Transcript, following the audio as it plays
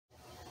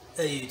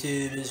Hey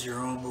YouTube, this is your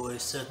homeboy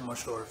Seth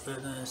Martial Art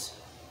Fitness,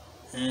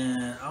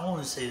 and I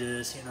want to say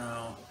this,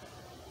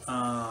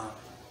 um,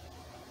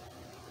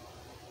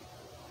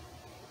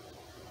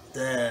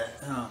 that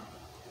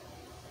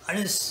I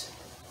just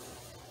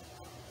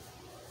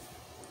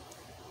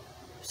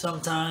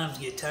sometimes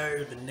get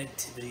tired of the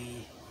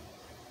negativity.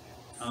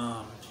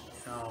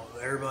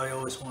 Everybody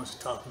always wants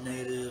to talk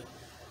negative.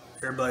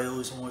 Everybody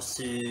always wants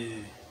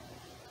to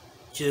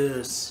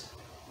just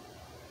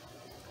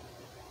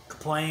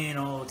complain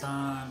all the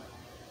time.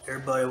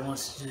 Everybody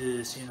wants to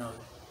just,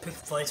 pick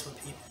fights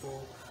with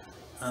people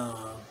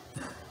um,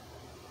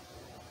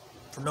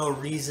 for no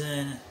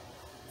reason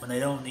when they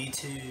don't need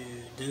to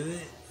do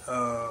it.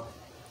 I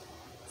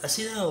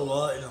see that a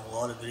lot in a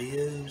lot of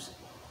videos.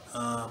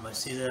 I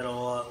see that a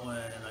lot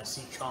when I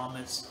see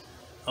comments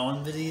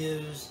on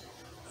videos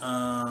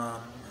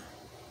um,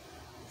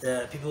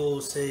 that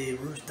people say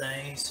rude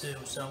things to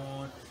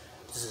someone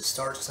just to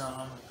start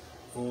something,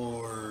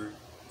 or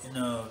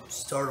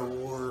start a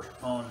war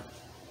on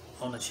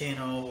the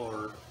channel,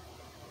 or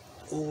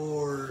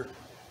or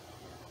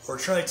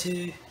try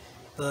to.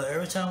 But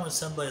every time when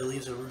somebody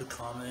leaves a rude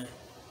comment,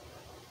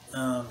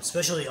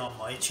 especially on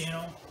my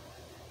channel,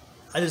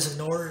 I just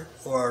ignore it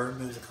or I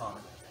remove the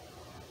comment.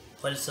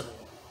 Plain and simple.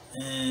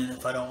 And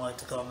if I don't like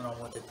the comment on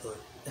what they put.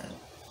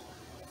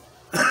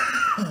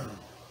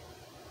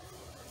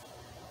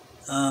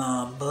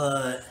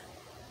 But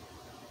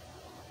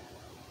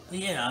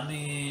yeah, I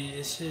mean,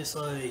 it's just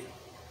like,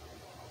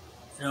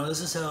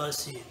 this is how I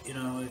see it.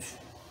 If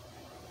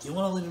you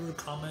want to leave a rude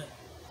comment,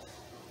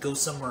 go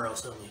somewhere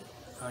else and leave it.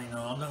 I'm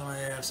not going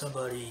to have I'm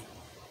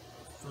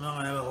not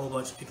going to have a whole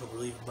bunch of people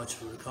leave a bunch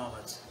of rude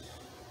comments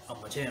on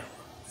my channel.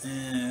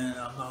 And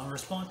I'm not going to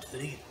respond to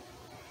it either.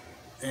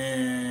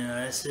 And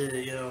I said,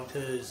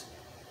 because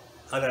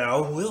I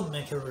will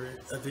make a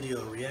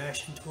video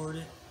reaction toward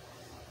it.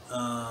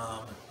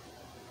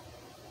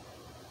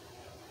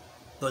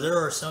 But there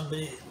are some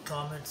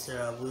comments that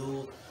I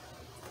will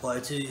reply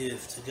to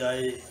if the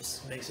guy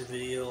makes a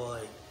video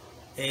like,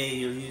 hey,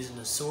 you're using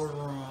the sword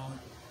wrong,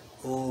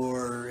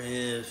 or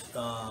if,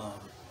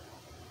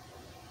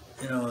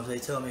 if they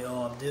tell me,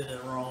 oh, I'm doing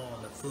it wrong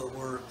on the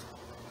footwork,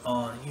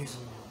 on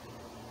using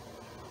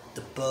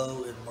the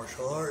bow in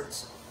martial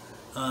arts,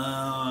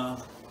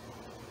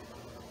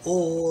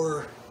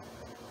 or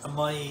I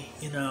might,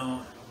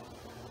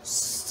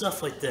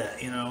 stuff like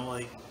that,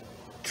 like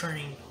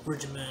training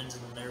regimens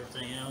and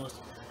everything else.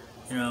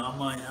 I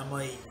might,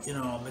 make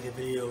a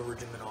video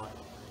regiment on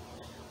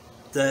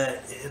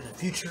that in the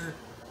future.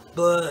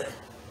 But,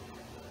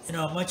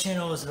 my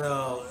channel is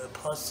about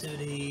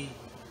positivity.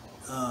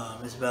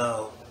 It's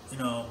about,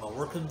 my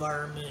work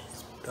environment.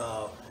 It's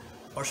about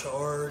martial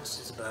arts.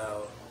 It's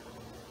about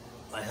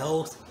my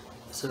health.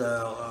 It's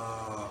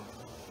about,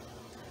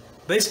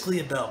 basically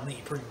about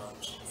me, pretty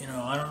much.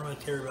 I don't really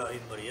care about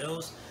anybody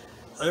else.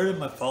 Other than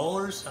my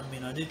followers, I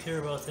mean, I do care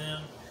about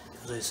them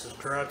because they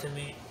subscribe to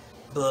me.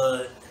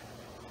 But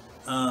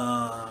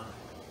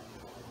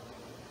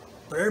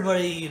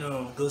everybody,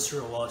 goes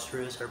through a lot of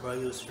stress.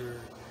 Everybody goes through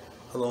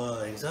a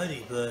lot of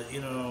anxiety. But,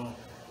 you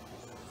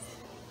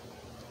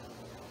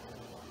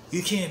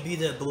can't be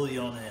that bully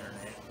on the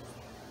internet.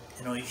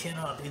 You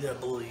cannot be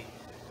that bully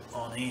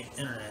on the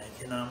internet.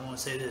 And I want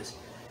to say this.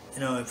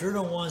 If you're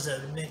the ones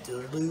that make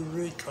the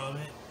rude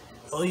comment,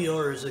 all you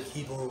are is a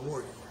keyboard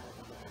warrior.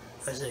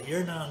 I said,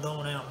 you're not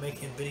going out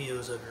making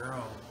videos of your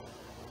own.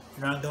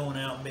 You're not going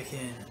out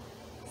making,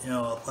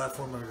 a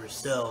platform of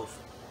yourself,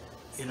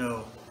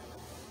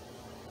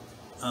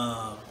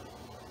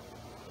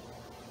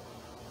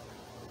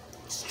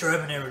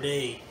 striving every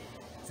day,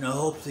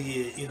 hope to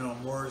get,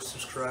 more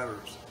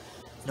subscribers,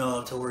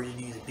 up to where you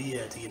need to be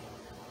at to get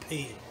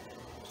paid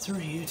through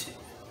YouTube.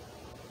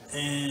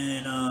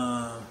 And,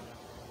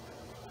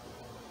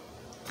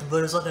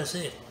 but it's like I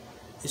said,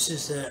 it's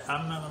just that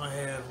I'm not going to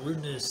have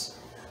rudeness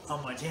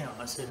on my channel.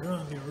 I said, you're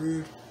going to be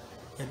rude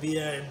and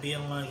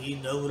being like you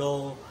know it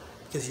all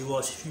because you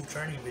watch a few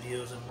training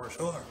videos in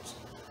martial arts.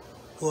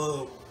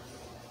 Well,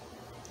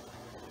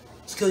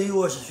 it's because you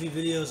watch a few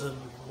videos of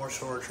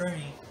martial art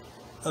training,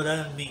 that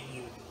doesn't mean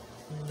you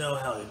know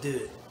how to do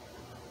it.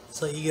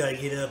 So you gotta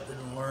get up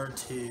and learn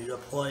to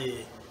apply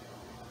it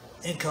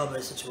in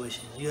combat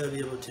situations. You gotta be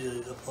able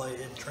to apply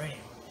it in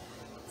training.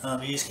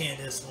 You just can't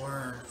just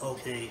learn,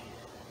 okay,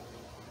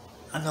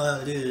 I know how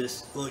to do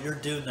this. Well, you're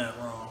doing that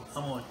wrong.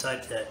 I'm going to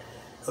type that.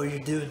 Oh, you're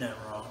doing that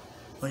wrong.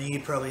 When you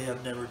probably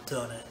have never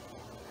done it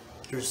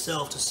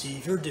yourself to see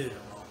if you're doing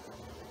it wrong.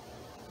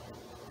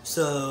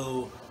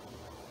 So,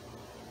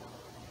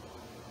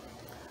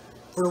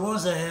 for the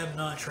ones that have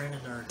not trained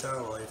in their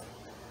entire life,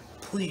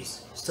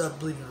 please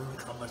stop leaving rude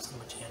comments on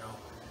my channel.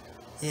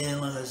 And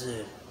like I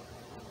said,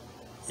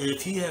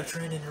 if you have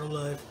trained in your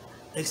life,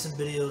 make some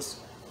videos,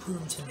 prove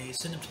them to me,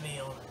 send them to me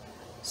on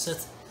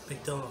Seth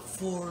McDonald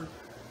Ford.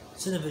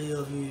 Send a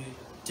video of you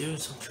doing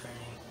some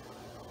training,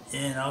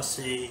 and I'll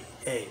say,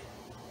 hey,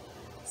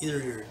 either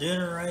you're doing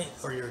it right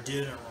or you're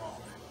doing it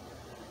wrong.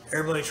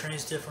 Everybody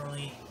trains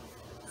differently.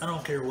 I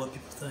don't care what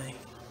people think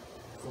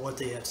or what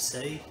they have to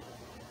say.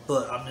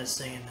 But I'm just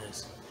saying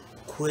this.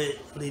 Quit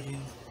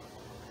leaving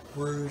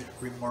rude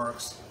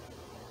remarks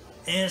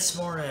and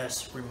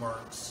smartass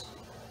remarks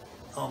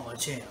on my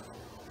channel.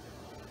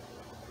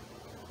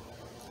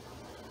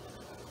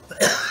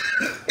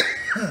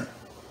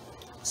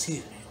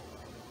 Excuse me.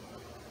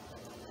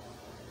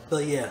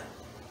 But yeah.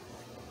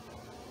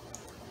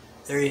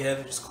 There you have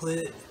it. Just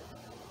quit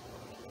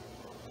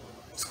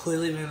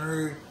leaving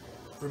rude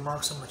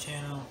remarks on my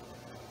channel.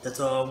 That's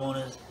all I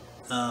wanted.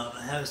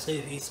 Have a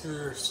safe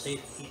Easter,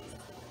 safe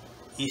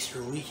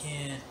Easter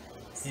weekend,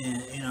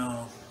 and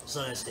just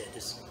like I said,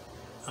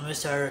 I'm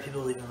just tired of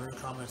people leaving rude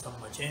comments on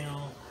my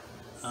channel.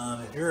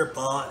 If you're a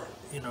bot,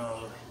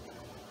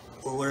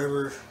 or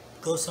whatever,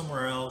 go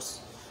somewhere else,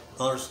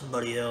 bother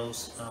somebody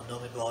else.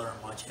 Don't be bothering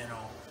my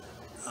channel.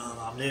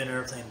 I'm doing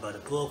everything by the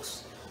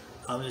books.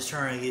 I'm just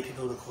trying to get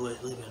people to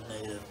quit leaving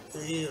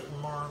negative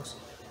remarks,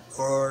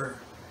 or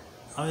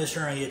I'm just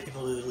trying to get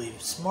people to leave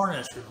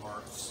smartass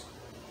remarks.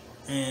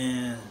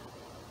 And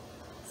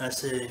I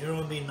said, if you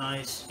want to be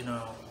nice,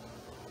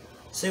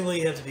 say what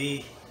you have to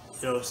be,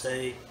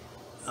 say,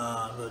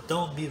 but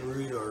don't be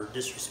rude or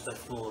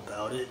disrespectful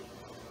about it.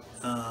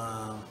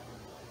 But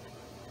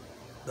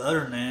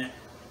other than that,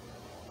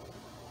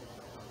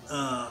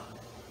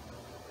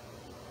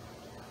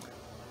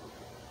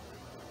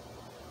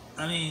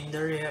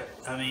 there you have.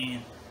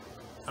 I'm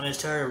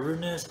just tired of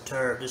rudeness. I'm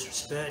tired of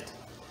disrespect.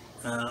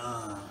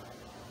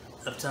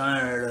 I'm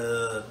tired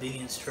of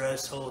being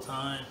stressed all the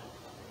time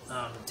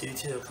due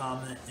to a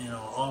comment,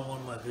 on one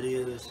of my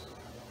videos.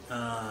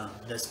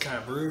 That's kind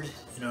of rude.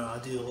 I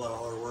do a lot of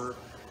hard work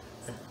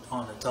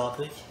on the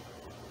topic,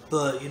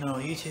 but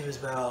YouTube is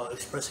about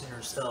expressing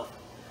yourself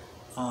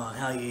on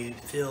how you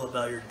feel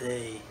about your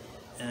day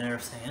and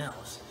everything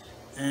else.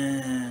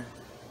 And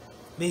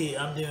me,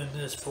 I'm doing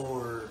this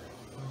for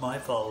my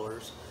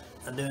followers.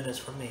 I'm doing this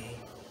for me.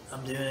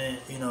 I'm doing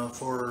it,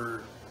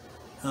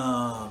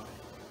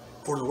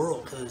 for the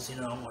world, because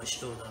I want to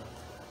show them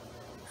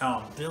how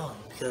I'm feeling,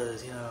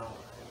 because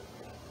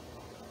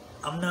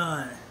I'm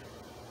not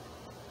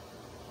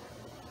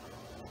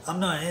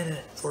in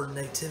it for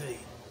negativity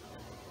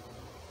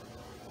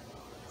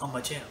on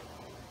my channel.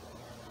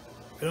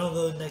 If you don't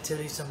go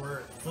negativity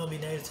somewhere, if you want to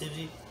be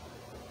negativity,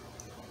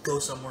 go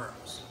somewhere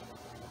else,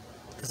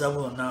 because I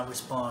will not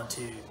respond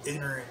to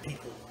ignorant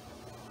people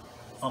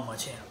on my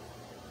channel.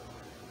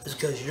 Just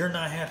because you're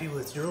not happy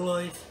with your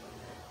life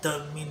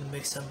doesn't mean to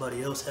make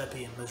somebody else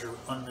happy and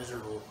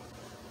unmiserable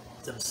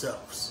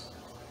themselves.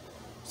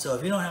 So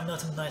if you don't have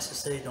nothing nice to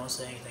say, don't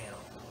say anything at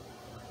all.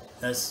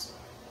 That's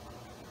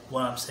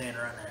what I'm saying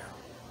right now.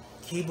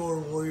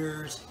 Keyboard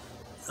warriors,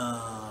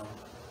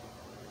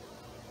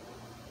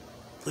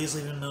 please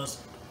leave those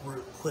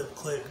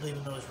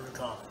leaving those rude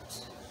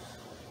comments.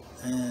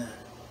 And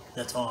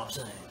that's all I'm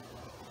saying.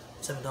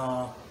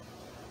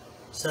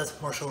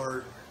 Seth Martial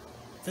Art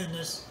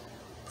Fitness.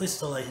 Please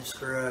still like and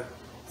subscribe.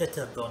 Hit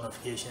that bell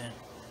notification.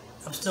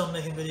 I'm still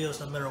making videos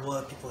no matter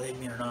what, people hate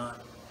me or not.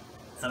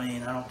 I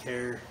don't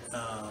care.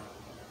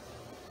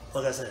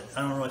 Like I said,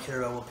 I don't really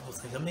care about what people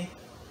think of me.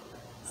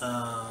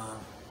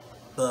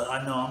 But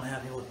I know I'm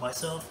happy with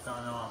myself.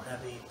 I know I'm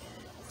happy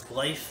with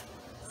life.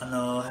 I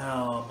know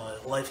how my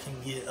life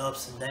can get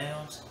ups and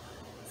downs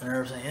and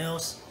everything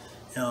else.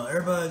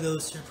 Everybody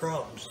goes through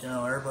problems.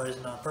 Everybody's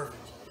not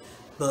perfect.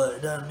 But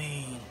it doesn't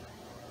mean,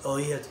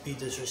 you have to be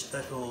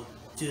disrespectful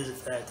due to the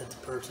fact that the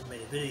person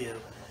made a video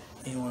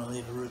and you want to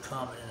leave a rude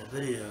comment in the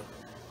video.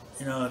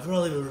 If you want to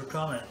leave a rude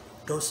comment,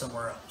 go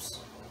somewhere else.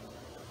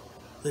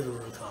 Leave a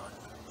rude comment.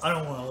 I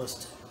don't want to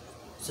listen to it.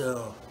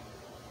 So,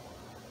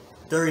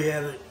 there you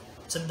have it.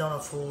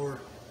 704,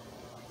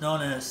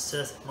 known as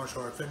Seth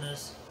Martial Art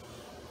Fitness.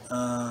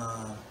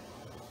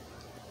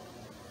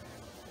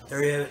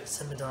 There you have it.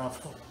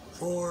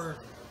 704,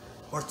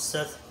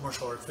 Seth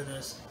Martial Art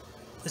Fitness.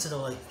 Please hit the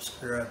like,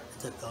 subscribe,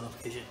 hit that bell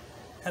notification.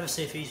 Have a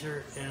safe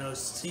Easter, and I'll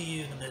see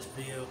you in the next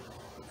video.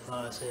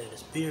 Like I said,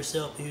 just be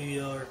yourself, be who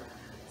you are.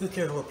 Who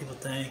cares what people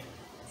think?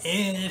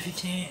 And if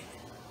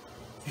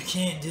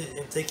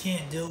if they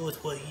can't deal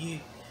with what you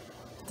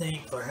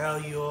think or how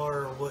you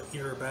are or what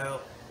you're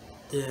about,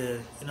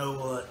 then you know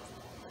what?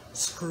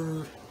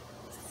 Screw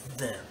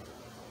them.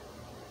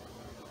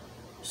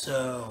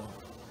 So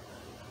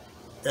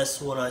that's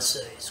what I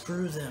say.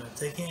 Screw them. If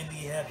they can't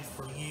be happy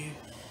for you,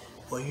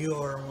 what you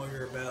are and what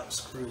you're about,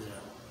 screw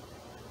them.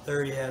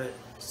 There you have it.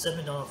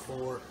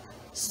 704,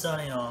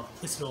 signing off.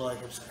 Please hit the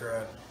like and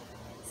subscribe,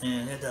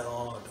 and hit that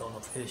all bell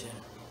notification.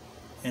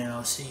 And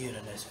I'll see you in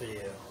the next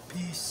video.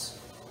 Peace.